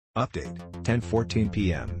Update, 10:14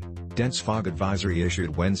 p.m. Dense fog advisory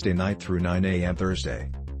issued Wednesday night through 9 a.m.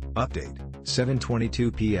 Thursday. Update,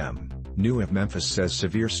 7:22 p.m. NWS of Memphis says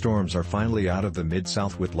severe storms are finally out of the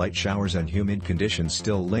Mid-South with light showers and humid conditions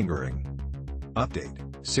still lingering. Update,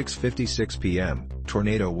 6:56 p.m.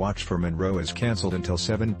 Tornado watch for Monroe is canceled until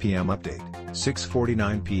 7 p.m. Update,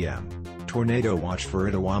 6:49 p.m. Tornado watch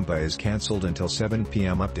for Itawamba is canceled until 7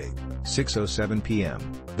 p.m. Update, 6:07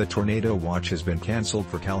 p.m. The tornado watch has been canceled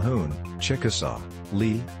for Calhoun, Chickasaw,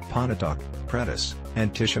 Lee, Pontotoc, Prentiss,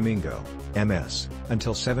 and Tishomingo, MS,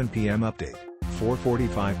 until 7 p.m. Update,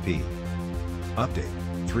 4:45 p.m.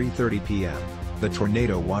 Update, 3:30 p.m. The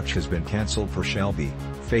tornado watch has been canceled for Shelby,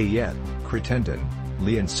 Fayette, Crittenden,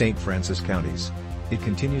 Lee and St. Francis counties. It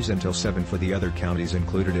continues until 7 for the other counties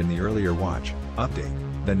included in the earlier watch. Update,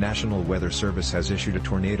 the National Weather Service has issued a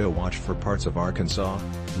tornado watch for parts of Arkansas,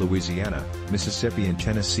 Louisiana, Mississippi and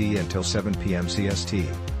Tennessee until 7 PM CST.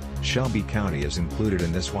 Shelby County is included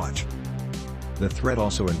in this watch. The threat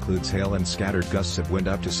also includes hail and scattered gusts of wind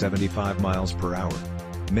up to 75 miles per hour.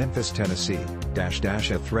 Memphis, Tennessee, a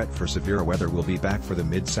threat for severe weather will be back for the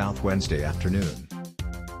Mid-South Wednesday afternoon.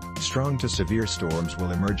 Strong to severe storms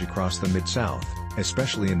will emerge across the Mid-South,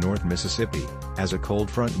 especially in North Mississippi, as a cold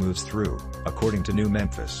front moves through, according to New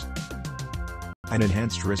Memphis. An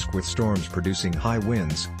enhanced risk with storms producing high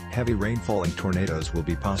winds, heavy rainfall and tornadoes will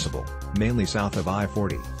be possible, mainly south of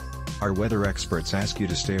I-40. Our weather experts ask you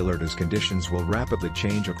to stay alert as conditions will rapidly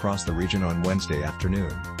change across the region on Wednesday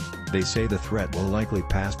afternoon. They say the threat will likely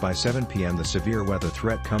pass by 7 p.m. The severe weather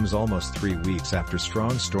threat comes almost 3 weeks after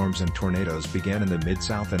strong storms and tornadoes began in the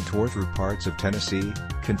Mid-South and tore through parts of Tennessee,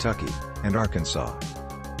 Kentucky, and Arkansas.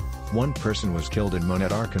 One person was killed in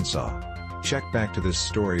Monette, Arkansas. Check back to this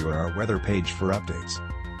story or our weather page for updates.